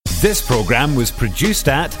This programme was produced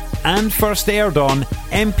at and first aired on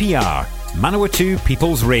MPR, Manawatu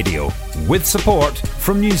People's Radio, with support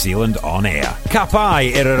from New Zealand On Air. Ka pai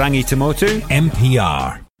e Rangitikei,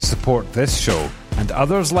 MPR. Support this show and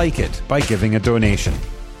others like it by giving a donation.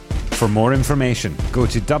 For more information, go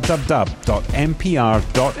to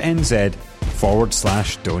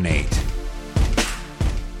www.mpr.nz/donate.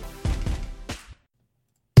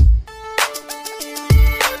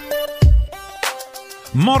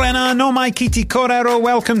 Morena no mai kiti korero.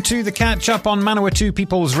 Welcome to the Catchup on Manawatu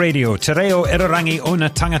People's Radio. Te reo irarangi o na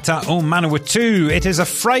tangata o Manawatu. It is a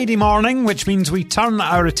Friday morning, which means we turn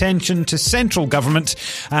our attention to central government.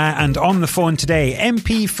 And on the phone today,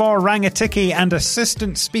 MP for Rangitikei and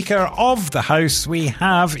Assistant Speaker of the House, we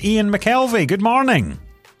have Ian McKelvie. Good morning.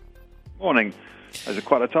 Morning. That's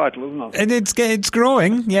quite a title, isn't it? And it's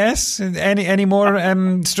growing, yes. Any more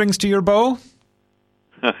strings to your bow?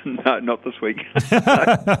 No, not this week.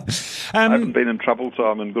 I haven't been in trouble, so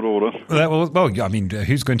I'm in good order. Well, I mean,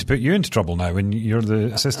 who's going to put you into trouble now when you're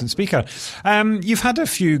the Assistant Speaker? You've had a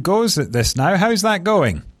few goes at this now. How's that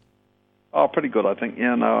going? Oh, pretty good, I think.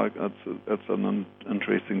 Yeah, no, it's an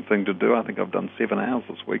interesting thing to do. I think I've done 7 hours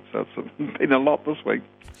this week, so it's been a lot this week.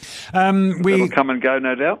 It'll come and go,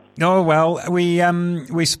 no doubt. Oh, well, we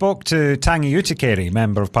spoke to Tangi Utikere,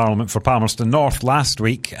 Member of Parliament for Palmerston North, last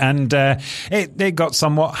week, and it got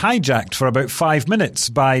somewhat hijacked for about 5 minutes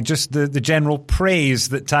by just the general praise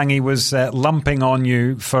that Tangi was lumping on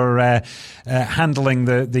you for handling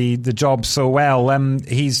the job so well.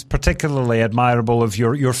 He's particularly admirable of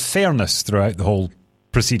your fairness throughout the whole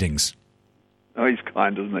proceedings. Oh, he's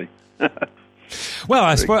kind, isn't he? Well,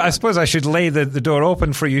 I suppose I should lay the door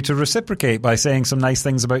open for you to reciprocate by saying some nice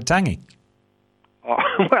things about Tangi. Oh,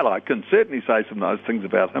 well, I can certainly say some nice things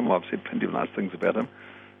about him. I've said plenty of nice things about him.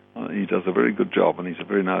 He does a very good job, and he's a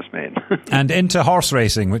very nice man. And into horse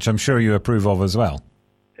racing, which I'm sure you approve of as well.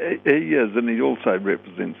 He is, and he also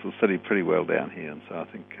represents the city pretty well down here, and so I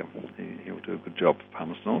think he'll do a good job for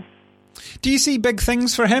Palmerston North. Do you see big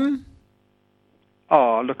things for him?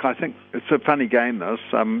 Oh, look, I think it's a funny game, this.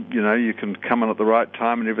 You can come in at the right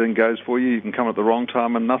time and everything goes for you. You can come at the wrong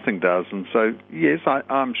time and nothing does. And so, yes,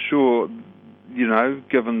 I'm sure,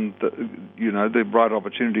 given the right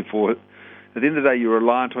opportunity for it, at the end of the day, you're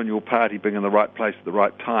reliant on your party being in the right place at the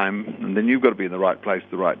right time, and then you've got to be in the right place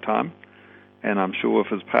at the right time. And I'm sure if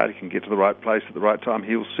his party can get to the right place at the right time,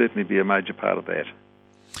 he'll certainly be a major part of that.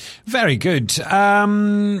 Very good.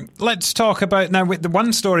 Let's talk about now. The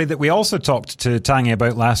one story that we also talked to Tangi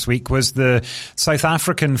about last week was the South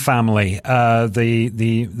African family.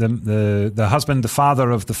 The husband, the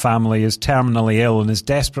father of the family, is terminally ill and is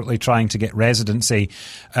desperately trying to get residency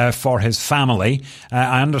for his family.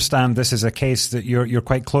 I understand this is a case that you're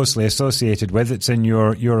quite closely associated with. It's in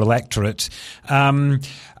your electorate.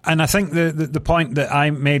 And I think the point that I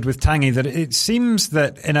made with Tangi, that it seems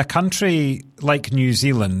that in a country like New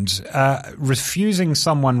Zealand, refusing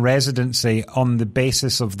someone residency on the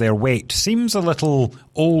basis of their weight seems a little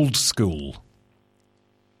old school.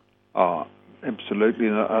 Oh, absolutely.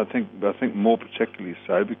 And I think more particularly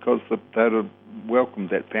so because they'd have welcomed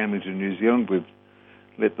that family to New Zealand. We've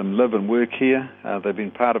let them live and work here. They've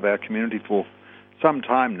been part of our community for some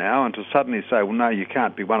time now, and to suddenly say, well, no, you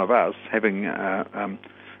can't be one of us, having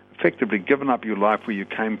effectively given up your life where you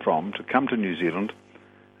came from to come to New Zealand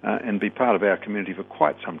and be part of our community for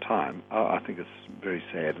quite some time, I think it's very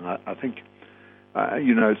sad. And I think,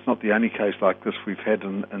 it's not the only case like this we've had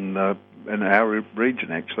in our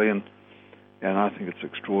region, actually, and I think it's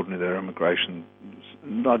extraordinary, their immigration.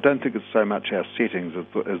 I don't think it's so much our settings as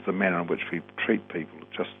the manner in which we treat people.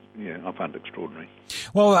 It's just, I find it extraordinary.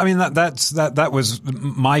 Well, I mean, that was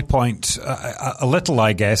my point a little,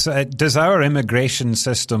 I guess. Does our immigration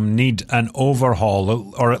system need an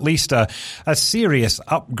overhaul, or at least a serious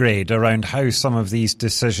upgrade around how some of these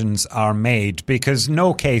decisions are made? Because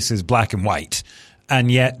no case is black and white,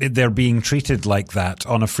 and yet they're being treated like that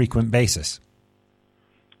on a frequent basis.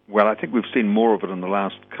 Well, I think we've seen more of it in the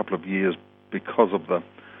last couple of years because of the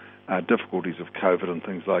difficulties of COVID and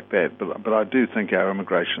things like that. But I do think our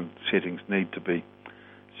immigration settings need to be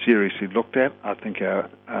seriously looked at. I think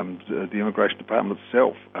the Immigration Department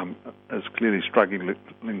itself is clearly struggling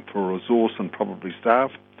for resource and probably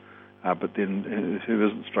staff, but then who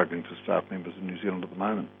isn't struggling for staff members in New Zealand at the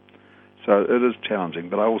moment? So it is challenging,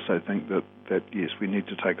 but I also think that yes, we need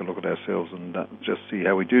to take a look at ourselves and just see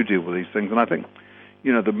how we do deal with these things. And I think,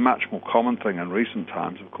 the much more common thing in recent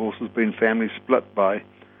times, of course, has been families split by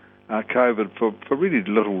COVID for really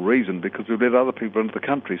little reason, because we've let other people into the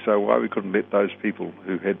country. So why we couldn't let those people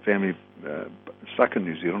who had family stuck in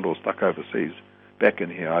New Zealand or stuck overseas back in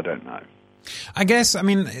here, I don't know. I guess, I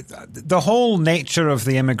mean, the whole nature of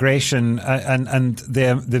the immigration and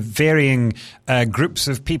the varying groups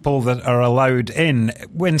of people that are allowed in,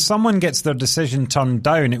 when someone gets their decision turned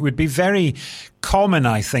down, it would be very common,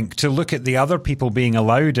 I think, to look at the other people being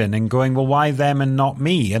allowed in and going, well, why them and not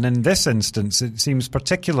me? And in this instance, it seems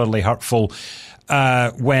particularly hurtful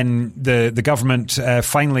when the government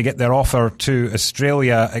finally get their offer to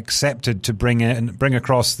Australia accepted to bring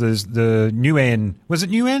across the UN, was it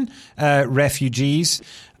UN? Refugees.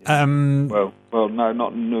 Well, no,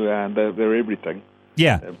 not Nguyen. They're everything.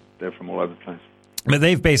 Yeah. They're from all over the place. But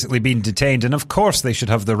they've basically been detained, and of course they should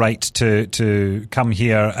have the right to come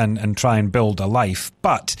here and try and build a life.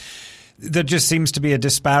 But there just seems to be a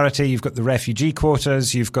disparity. You've got the refugee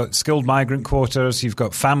quotas, you've got skilled migrant quotas, you've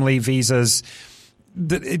got family visas.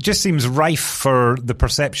 It just seems rife for the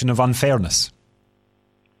perception of unfairness.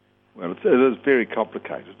 Well, it is very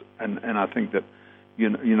complicated, and I think that, you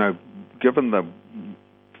know, given the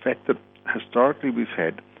fact that historically we've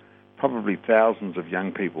had probably thousands of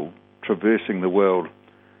young people traversing the world,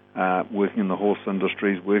 working in the horse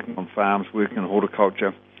industries, working on farms, working in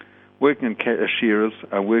horticulture, working in shearers,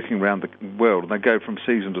 working around the world, and they go from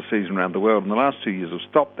season to season around the world. And the last 2 years have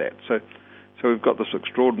stopped that. So we've got this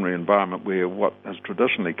extraordinary environment where what has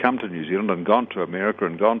traditionally come to New Zealand and gone to America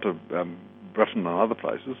and gone to Britain and other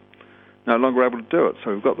places, no longer able to do it.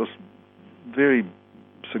 So we've got this very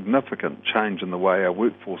significant change in the way our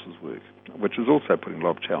workforces work, which is also putting a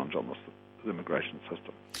lot of challenge on this immigration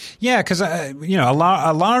system. Yeah, because a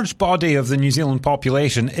large body of the New Zealand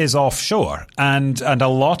population is offshore, and a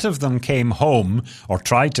lot of them came home or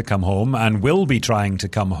tried to come home and will be trying to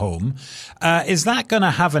come home. Is that going to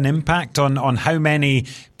have an impact on how many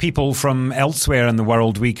people from elsewhere in the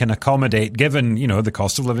world we can accommodate, given, you know, the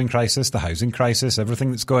cost of living crisis, the housing crisis, everything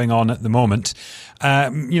that's going on at the moment?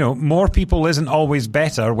 More people isn't always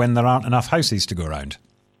better when there aren't enough houses to go around.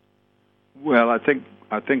 Well, I think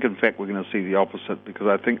in fact we're going to see the opposite, because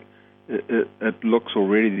I think it looks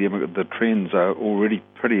already, the trends are already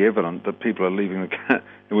pretty evident that people are leaving the country,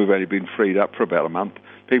 and we've only been freed up for about a month.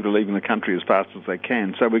 People are leaving the country as fast as they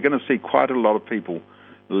can. So we're going to see quite a lot of people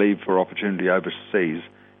leave for opportunity overseas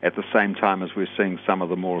at the same time as we're seeing some of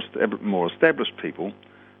the more established people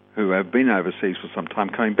who have been overseas for some time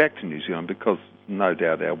coming back to New Zealand, because no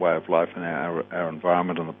doubt our way of life and our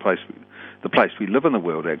environment and the place we live in the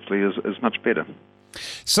world actually is much better.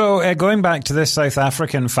 So going back to this South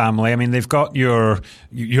African family, I mean, they've got your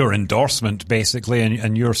endorsement basically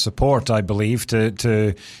and your support, I believe,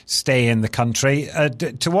 to stay in the country.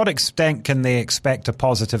 To what extent can they expect a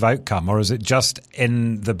positive outcome, or is it just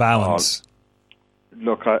in the balance?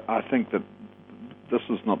 Look, I think that this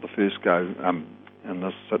is not the first go in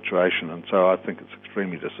this situation, and so I think it's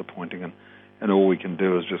extremely disappointing, and all we can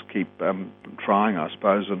do is just keep trying, I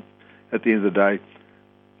suppose. And at the end of the day,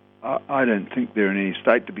 I don't think they're in any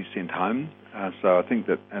state to be sent home, so I think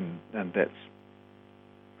that, and that's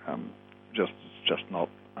just not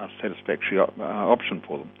a satisfactory option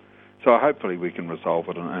for them. So hopefully we can resolve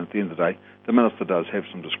it, and at the end of the day, the Minister does have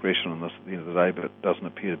some discretion on this at the end of the day, but it doesn't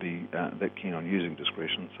appear to be that keen on using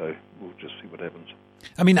discretion, so we'll just see what happens.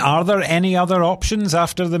 I mean, are there any other options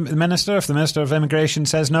after the Minister, if the Minister of Immigration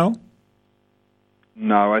says no?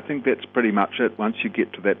 No, I think that's pretty much it. Once you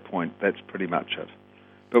get to that point, that's pretty much it.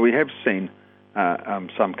 But we have seen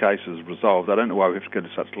some cases resolved. I don't know why we have to go to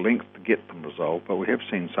such length to get them resolved, but we have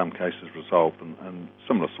seen some cases resolved and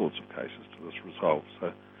similar sorts of cases to this resolved.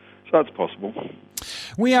 So it's possible.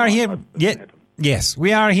 We are here. Yes,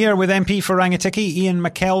 we are here with MP for Rangitikei, Ian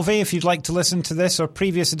McKelvie. If you'd like to listen to this or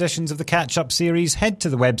previous editions of the Catchup series, head to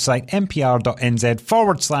the website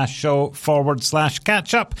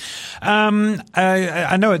mpr.nz/show/catchup.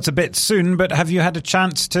 I know it's a bit soon, but have you had a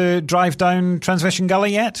chance to drive down Transmission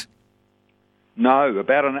Gully yet? No,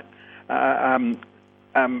 about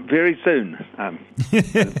very soon.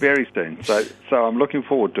 Very soon. So I'm looking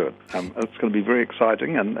forward to it. It's going to be very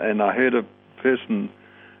exciting, and I heard a person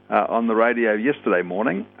on the radio yesterday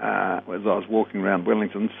morning, as I was walking around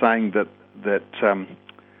Wellington, saying that it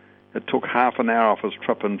took half an hour off his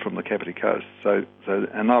trip in from the Kapiti Coast. So,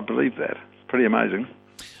 and I believe that. It's pretty amazing.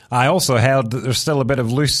 I also heard that there's still a bit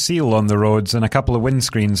of loose seal on the roads, and a couple of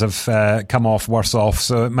windscreens have come off worse off,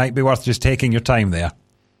 so it might be worth just taking your time there.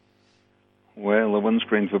 Well, the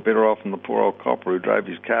windscreens were better off than the poor old copper who drove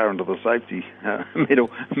his car into the safety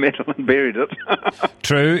metal and buried it.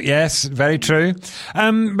 True, yes, very true.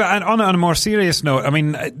 But on a more serious note, I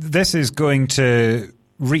mean, this is going to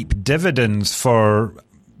reap dividends for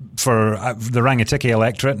the Rangitikei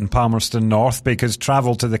electorate in Palmerston North, because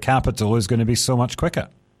travel to the capital is going to be so much quicker.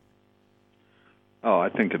 Oh, I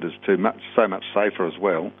think it is so much safer as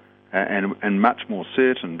well. and much more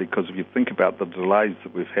certain, because if you think about the delays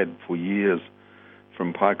that we've had for years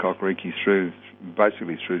from Paikokariki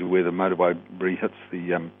basically through to where the motorway hits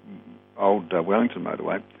the old Wellington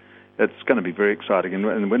motorway, it's going to be very exciting.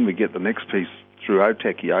 And when we get the next piece through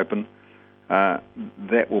Otaki open,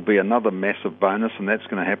 that will be another massive bonus, and that's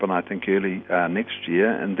going to happen, I think, early next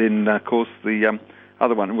year. And then, of course, the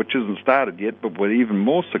other one, which isn't started yet, but will be even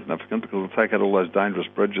more significant because it'll take out all those dangerous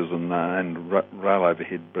bridges and rail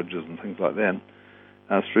overhead bridges and things like that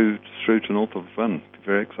through to north of Finn.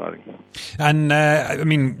 Very exciting. And I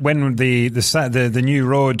mean, when the new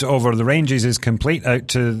road over the ranges is complete out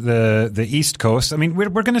to the east coast, I mean, we're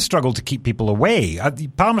going to struggle to keep people away.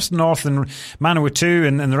 Palmerston North and Manawatu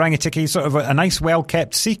and the Rangitikei, sort of a nice,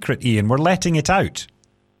 well-kept secret, Ian. We're letting it out.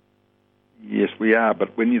 Yes, we are.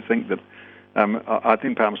 But when you think that, I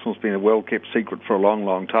think Palmerston North's been a well-kept secret for a long,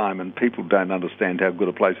 long time, and people don't understand how good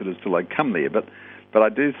a place it is till they come there. But I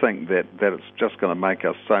do think that it's just going to make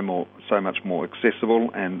us so much more accessible,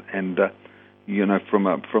 and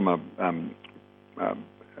from a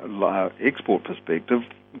export perspective,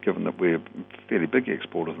 given that we're fairly big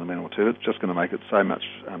exporters in the Manawatu, it's just going to make it so much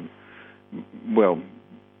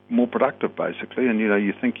more productive, basically. And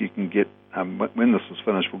you think you can get when this is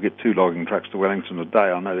finished, we'll get 2 logging trucks to Wellington a day.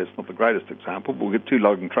 I know that's not the greatest example, but we'll get 2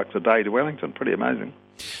 logging trucks a day to Wellington. Pretty amazing.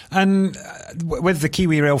 And with the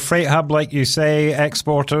Kiwi Rail Freight Hub, like you say,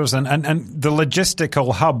 exporters and the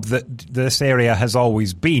logistical hub that this area has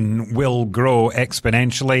always been will grow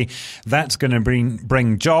exponentially. That's going to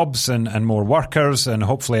bring jobs and more workers and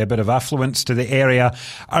hopefully a bit of affluence to the area.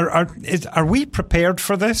 Are we prepared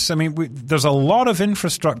for this? I mean, there's a lot of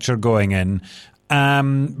infrastructure going in.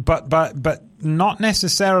 But not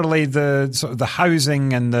necessarily the sort of the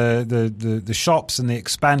housing and the shops and the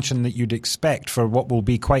expansion that you'd expect for what will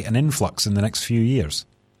be quite an influx in the next few years.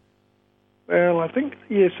 Well, I think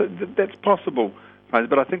yes, that's possible.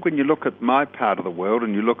 But I think when you look at my part of the world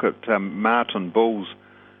and you look at Martin, Bulls,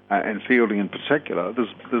 and Feilding in particular,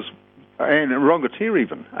 there's and Rangitikei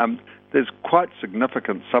even. There's quite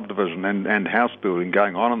significant subdivision and house building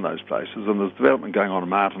going on in those places, and there's development going on in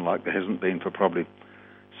Martin like there hasn't been for probably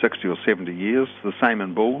 60 or 70 years. The same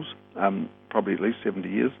in Bulls, probably at least 70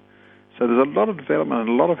 years. So there's a lot of development and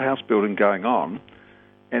a lot of house building going on,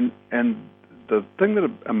 and the thing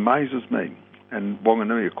that amazes me, and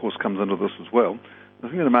Wanganui of course comes into this as well, the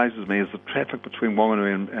thing that amazes me is the traffic between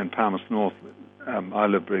Wanganui and Palmerston North. I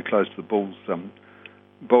live very close to the Bulls,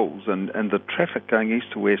 and the traffic going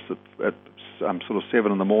east to west at sort of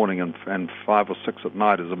 7 in the morning and 5 or 6 at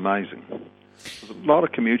night is amazing. There's a lot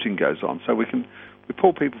of commuting goes on, so we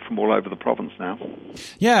pull people from all over the province now.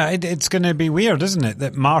 Yeah, it's going to be weird, isn't it,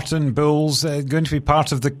 that Martin, Bulls going to be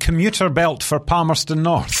part of the commuter belt for Palmerston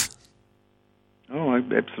North? Oh,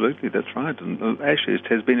 absolutely, that's right. And actually it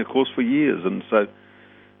has been, of course, for years, and so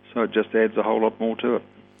it just adds a whole lot more to it.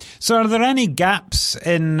 So are there any gaps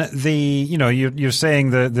in the, you're saying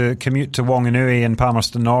the commute to Wanganui and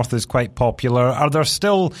Palmerston North is quite popular. Are there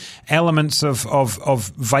still elements of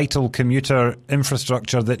vital commuter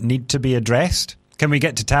infrastructure that need to be addressed? Can we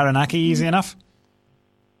get to Taranaki easy enough?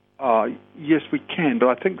 Yes, we can, but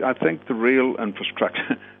I think the real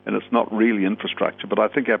infrastructure, and it's not really infrastructure, but I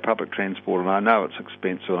think our public transport, and I know it's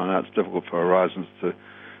expensive, and I know it's difficult for Horizons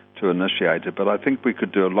to initiate it, but I think we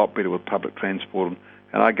could do a lot better with public transport.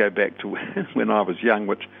 And I go back to when I was young,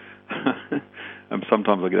 which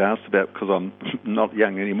sometimes I get asked about because I'm not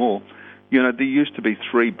young anymore. There used to be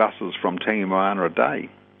 3 buses from Tangimoana a day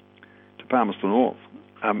to Palmerston North.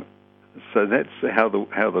 So that's how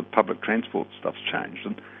the public transport stuff's changed.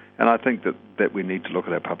 And I think that we need to look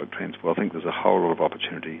at our public transport. I think there's a whole lot of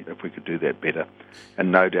opportunity if we could do that better.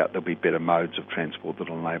 And no doubt there'll be better modes of transport that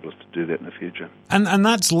will enable us to do that in the future. And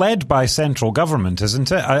that's led by central government,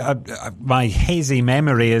 isn't it? My hazy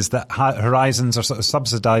memory is that Horizons are sort of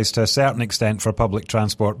subsidised to a certain extent for public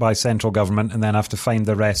transport by central government and then have to find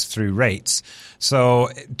the rest through rates. So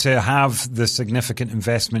to have the significant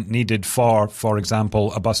investment needed for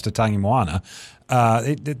example, a bus to Tangimoana,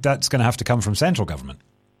 that's going to have to come from central government.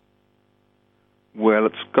 Well,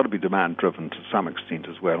 it's got to be demand-driven to some extent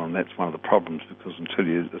as well, and that's one of the problems, because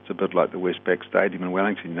it's a bit like the Westpac Stadium in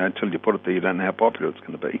Wellington, until you put it there, you don't know how popular it's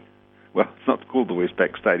going to be. Well, it's not called the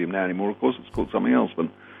Westpac Stadium now anymore, of course, it's called something else, but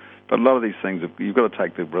a lot of these things, you've got to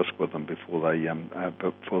take the risk with them before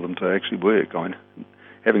for them to actually work. I mean,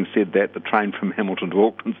 having said that, the train from Hamilton to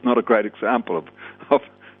Auckland's not a great example of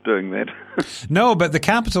doing that. No, but the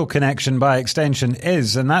capital connection by extension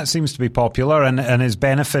is, and that seems to be popular and is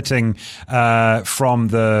benefiting from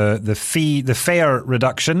the fare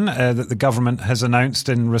reduction that the government has announced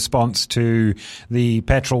in response to the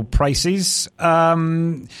petrol prices.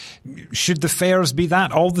 Should the fares be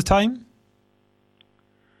that all the time?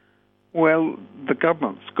 Well, this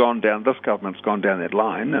government's gone down that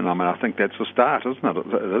line, and I think that's a start, isn't it?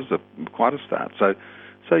 It is quite a start.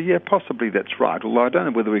 So yeah, possibly that's right, although I don't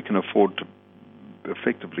know whether we can afford to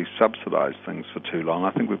effectively subsidise things for too long.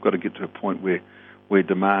 I think we've got to get to a point where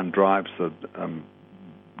demand drives the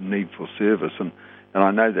need for service, and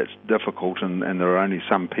I know that's difficult, and there are only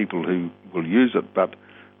some people who will use it, but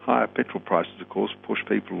higher petrol prices, of course, push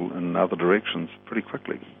people in other directions pretty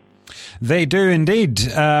quickly. They do indeed.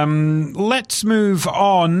 Let's move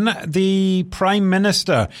on. The Prime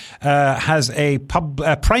Minister has a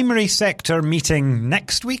primary sector meeting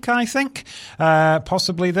next week, I think,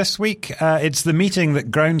 possibly this week. It's the meeting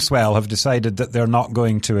that Groundswell have decided that they're not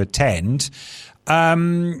going to attend.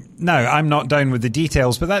 Now, I'm not down with the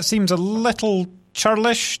details, but that seems a little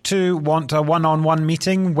churlish to want a one-on-one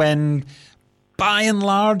meeting when, by and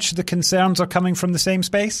large, the concerns are coming from the same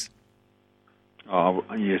space. Oh,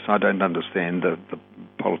 yes, I don't understand the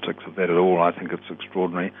politics of that at all. I think it's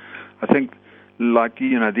extraordinary. I think,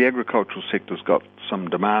 the agricultural sector's got some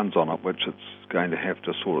demands on it, which it's going to have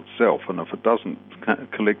to sort itself. And if it doesn't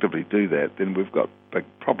collectively do that, then we've got big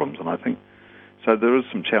problems. And I think, so there is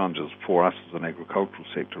some challenges for us as an agricultural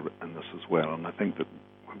sector in this as well. And I think that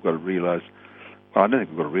we've got to realise, well, I don't think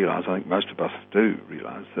we've got to realise, I think most of us do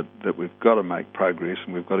realise that we've got to make progress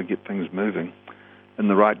and we've got to get things moving in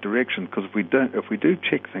the right direction, because if we do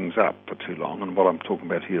check things up for too long, and what I'm talking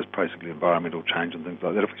about here is basically environmental change and things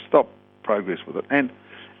like that, if we stop progress with it, and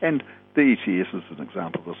the ETS is an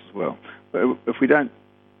example of this as well, if we don't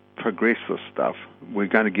progress this stuff, we're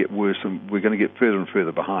going to get worse and we're going to get further and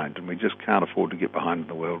further behind, and we just can't afford to get behind in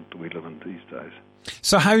the world that we live in these days.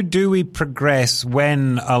 So how do we progress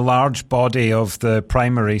when a large body of the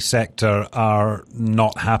primary sector are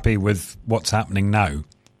not happy with what's happening now?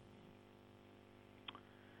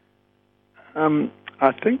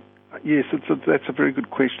 I think, yes, that's a very good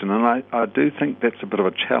question, and I do think that's a bit of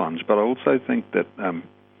a challenge, but I also think that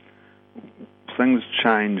things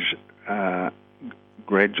change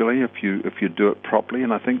gradually if you do it properly,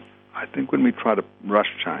 and I think when we try to rush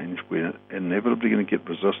change, we're inevitably going to get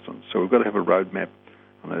resistance. So we've got to have a roadmap.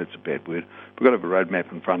 I know that's a bad word. We've got to have a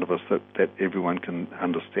roadmap in front of us that everyone can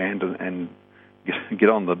understand and get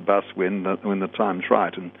on the bus when the time's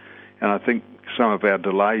right. And I think some of our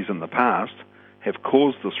delays in the past have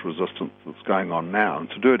caused this resistance that's going on now. And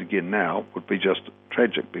to do it again now would be just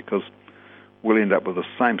tragic, because we'll end up with the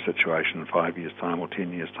same situation in 5 years' time or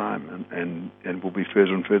 10 years' time, and we'll be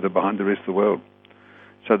further and further behind the rest of the world.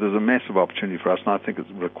 So there's a massive opportunity for us, and I think it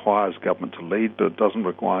requires government to lead, but it doesn't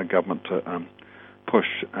require government to push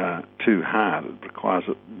too hard. It requires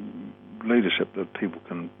leadership that people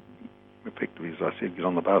can effectively, as I said, get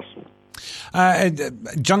on the bus.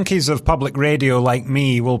 Junkies of public radio like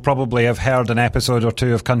me will probably have heard an episode or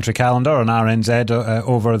two of Country Calendar on RNZ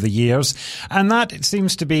over the years, and that it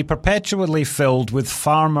seems to be perpetually filled with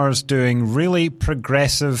farmers doing really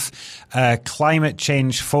progressive, climate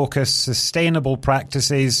change focused, sustainable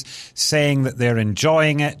practices, saying that they're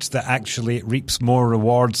enjoying it, that actually it reaps more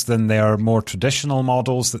rewards than their more traditional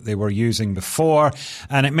models that they were using before,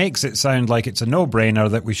 and it makes it sound like it's a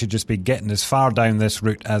no-brainer that we should just be getting as far down this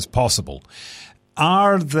route as possible.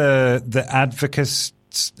 Are the advocates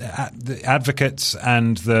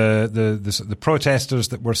and the protesters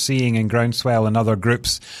that we're seeing in Groundswell and other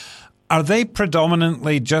groups, are they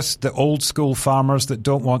predominantly just the old school farmers that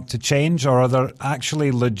don't want to change, or are there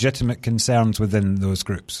actually legitimate concerns within those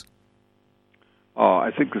groups? Oh,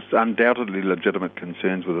 I think there's undoubtedly legitimate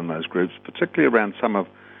concerns within those groups, particularly around some of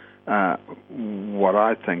what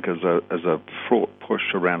I think is a fraught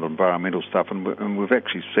push around environmental stuff, and we've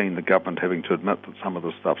actually seen the government having to admit that some of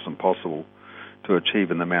the stuff's impossible to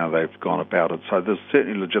achieve in the manner they've gone about it. So there's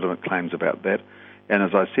certainly legitimate claims about that. And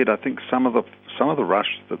as I said, I think some of the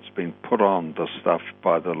rush that's been put on this stuff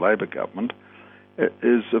by the Labor government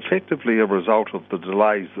is effectively a result of the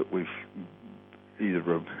delays that we've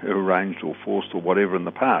either arranged or forced or whatever in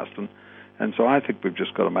the past. And so I think we've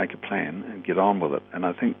just got to make a plan and get on with it. And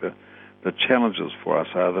I think that the challenges for us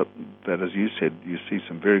are that, as you said, you see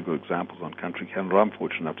some very good examples on Country Calendar. I'm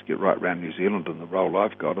fortunate enough to get right around New Zealand in the role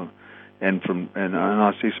I've got, and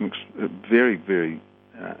I see some very, very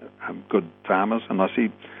good farmers, and I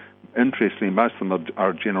see interestingly, most of them are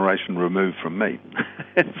a generation removed from me.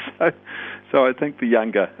 And so I think the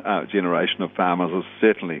younger generation of farmers is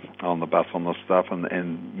certainly on the bus on this stuff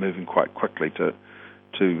and moving quite quickly to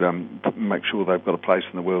make sure they've got a place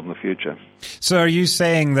in the world in the future. So are you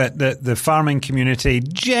saying that the farming community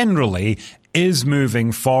generally is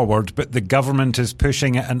moving forward, but the government is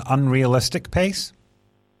pushing at an unrealistic pace?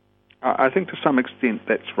 I think to some extent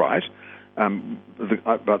that's right.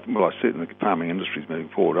 Certainly the farming industry is moving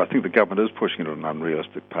forward. I think the government is pushing it at an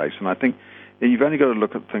unrealistic pace, and I think you've only got to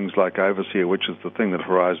look at things like Overseer, which is the thing that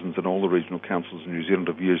Horizons and all the regional councils in New Zealand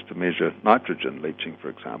have used to measure nitrogen leaching, for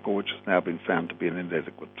example, which has now been found to be an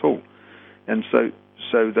inadequate tool. And so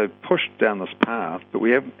they've pushed down this path, but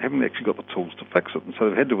we haven't actually got the tools to fix it, and so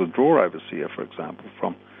they've had to withdraw Overseer, for example,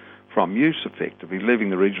 from use effectively, leaving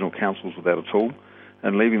the regional councils without a tool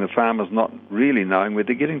and leaving the farmers not really knowing where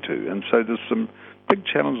they're getting to. And so there's some big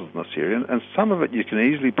challenges in this area, and some of it you can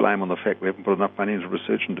easily blame on the fact we haven't put enough money into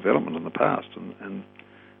research and development in the past, and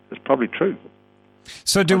it's probably true.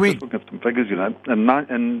 So do we... Just looking at some figures, in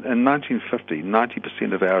 1950,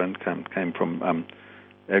 90% of our income came from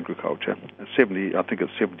agriculture. I think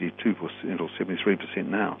it's 72% or 73%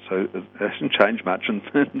 now. So it hasn't changed much in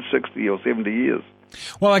 60 or 70 years.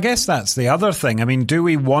 Well, I guess that's the other thing. I mean, do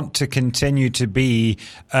we want to continue to be,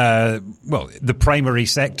 the primary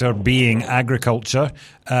sector being agriculture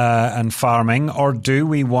and farming, or do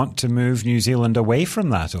we want to move New Zealand away from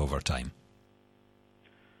that over time?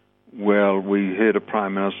 Well, we heard a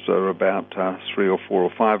Prime Minister about 3 or 4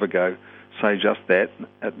 or 5 ago say just that.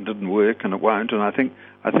 It didn't work and it won't. And I think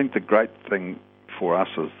the great thing for us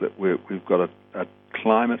is that we've got a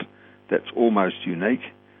climate that's almost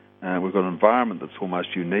unique. We've got an environment that's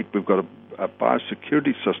almost unique. We've got a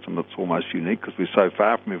biosecurity system that's almost unique because we're so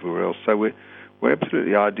far from everywhere else. So we're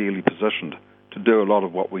absolutely ideally positioned to do a lot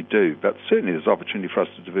of what we do. But certainly there's opportunity for us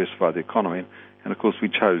to diversify the economy. And of course we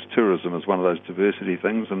chose tourism as one of those diversity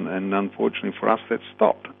things, and unfortunately for us that's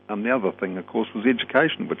stopped. And the other thing, of course, was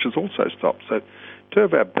education, which has also stopped. So 2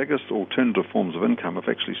 of our biggest alternative forms of income have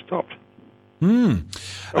actually stopped.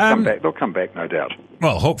 They'll come back, no doubt.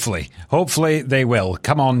 Well, hopefully they will.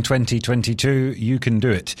 Come on, 2022, you can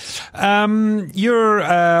do it. Your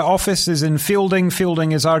office is in Feilding.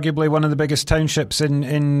 Feilding is arguably one of the biggest townships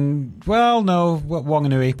in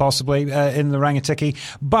Wanganui, possibly, in the Rangitikei.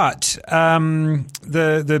 But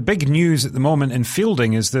the big news at the moment in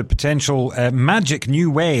Feilding is the potential magic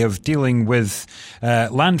new way of dealing with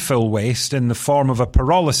landfill waste in the form of a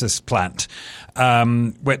pyrolysis plant.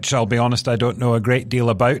 Which I'll be honest, I don't know a great deal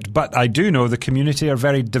about, but I do know the community are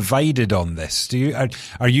very divided on this.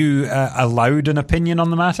 Are you allowed an opinion on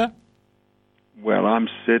the matter? Well, I'm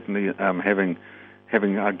certainly having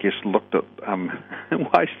I guess looked at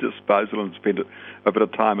waste disposal and spent a bit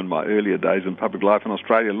of time in my earlier days in public life in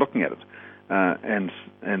Australia looking at it, and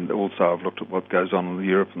also I've looked at what goes on in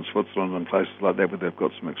Europe and Switzerland and places like that where they've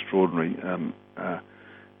got some extraordinary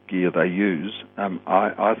gear they use.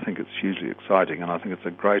 I think it's hugely exciting, and I think it's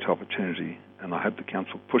a great opportunity, and I hope the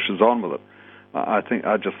council pushes on with it.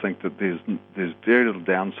 I just think that there's very little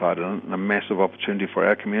downside in it, and a massive opportunity for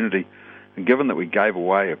our community. And given that we gave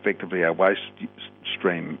away effectively our waste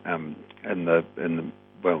stream in the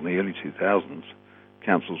early 2000s,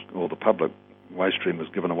 councils or the public waste stream was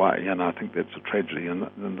given away, and I think that's a tragedy. And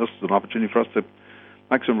this is an opportunity for us to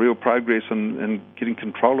make some real progress in getting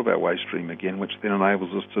control of our waste stream again, which then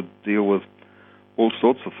enables us to deal with all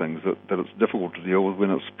sorts of things that it's difficult to deal with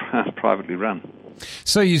when it's privately run.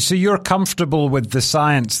 So you're comfortable with the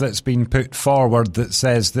science that's been put forward that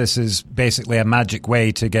says this is basically a magic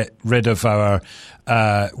way to get rid of our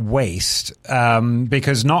waste,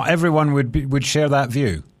 because not everyone would share that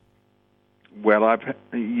view. Well,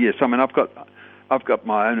 yes. I mean, I've got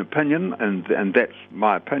my own opinion, and that's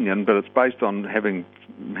my opinion, but it's based on having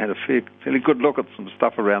had a fairly good look at some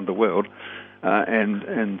stuff around the world,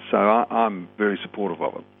 and so I'm very supportive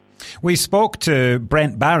of it. We spoke to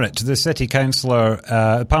Brent Barrett, the city councillor,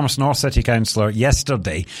 Palmerston North city councillor,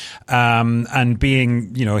 yesterday, and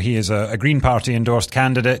being, he is a Green Party endorsed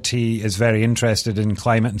candidate, he is very interested in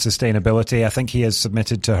climate and sustainability. I think he has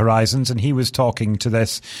submitted to Horizons, and he was talking to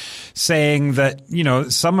this, saying that,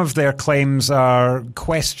 some of their claims are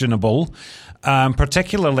questionable,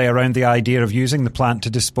 particularly around the idea of using the plant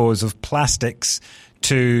to dispose of plastics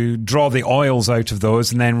to draw the oils out of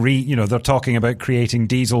those, and then they're talking about creating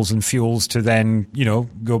diesels and fuels to then,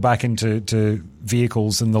 go back into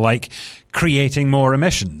vehicles and the like, creating more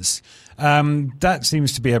emissions. That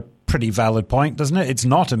seems to be a pretty valid point, doesn't it? It's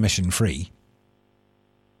not emission free.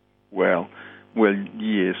 Well,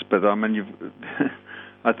 yes, but I mean,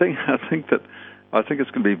 I think that I think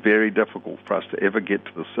it's going to be very difficult for us to ever get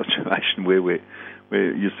to the situation where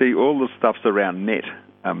you see all the stuff's around net,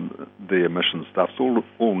 the emission stuff's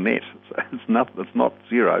all net. It's not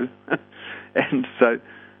zero, and so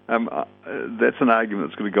that's an argument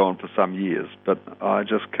that's going to go on for some years. But I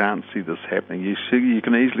just can't see this happening. You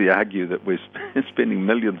can easily argue that we're spending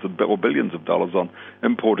millions or billions of dollars on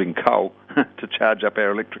importing coal to charge up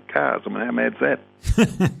our electric cars. I mean, how mad's that?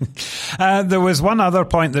 There was one other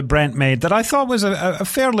point that Brent made that I thought was a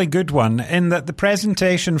fairly good one, in that the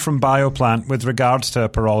presentation from Bioplant with regards to a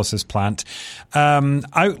pyrolysis plant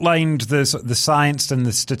outlined the science and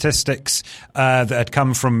the statistics that had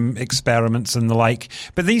come from experiments and the like.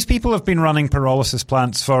 But these people have been running pyrolysis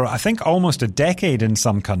plants for, I think, almost a decade in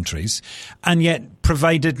some countries, and yet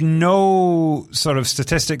provided no sort of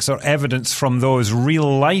statistics or evidence from those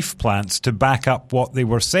real-life plants to back up what they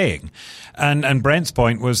were saying. And Brent's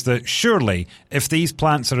point was that surely, if these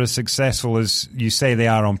plants are as successful as you say they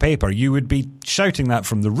are on paper, you would be shouting that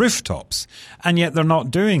from the rooftops, and yet they're not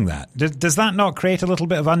doing that. Does that not create a little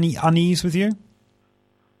bit of unease with you?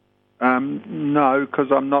 No,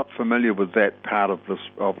 because I'm not familiar with that part of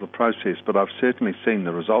the process, but I've certainly seen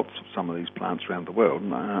the results of some of these plants around the world,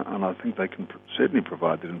 and I think they can certainly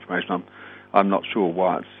provide that information. I'm not sure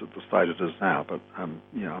why it's at the state it is now, but I'm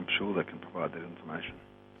sure they can provide that information.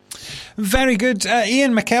 Very good.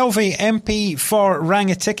 Ian McKelvie, MP for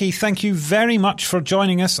Rangitikei, thank you very much for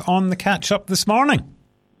joining us on the Catchup this morning.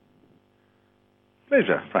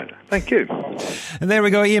 Pleasure, Fraser. Thank you. And there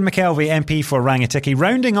we go, Ian McKelvie, MP for Rangitikei,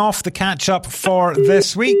 rounding off the catch-up for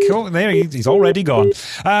this week. Oh, there he's already gone.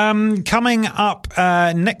 Coming up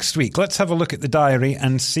next week, let's have a look at the diary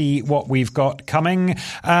and see what we've got coming.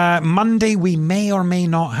 Monday, we may or may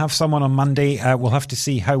not have someone on Monday. We'll have to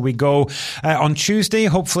see how we go. On Tuesday,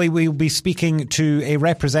 hopefully we'll be speaking to a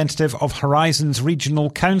representative of Horizons Regional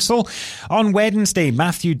Council. On Wednesday,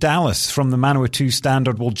 Matthew Dallas from the Manawatu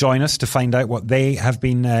Standard will join us to find out what they have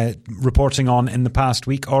been reporting on in the past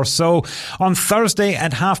week or so. On Thursday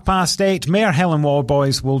at 8:30, Mayor Helen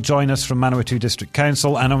Walboys will join us from Manawatu District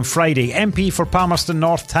Council, and on Friday, MP for Palmerston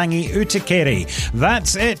North Tangi Utikere.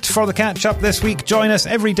 That's it for the catch-up this week. Join us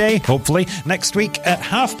every day, hopefully, next week at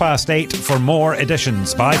 8:30 for more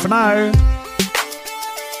editions. Bye for now.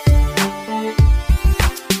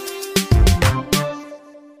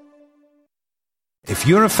 If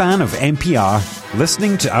you're a fan of NPR,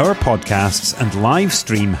 listening to our podcasts and live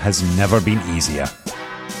stream has never been easier.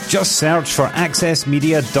 Just search for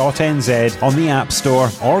accessmedia.nz on the App Store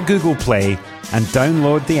or Google Play and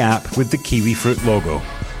download the app with the kiwi fruit logo.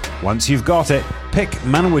 Once you've got it, pick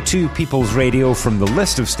Manawatu People's Radio from the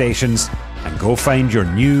list of stations and go find your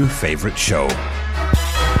new favourite show.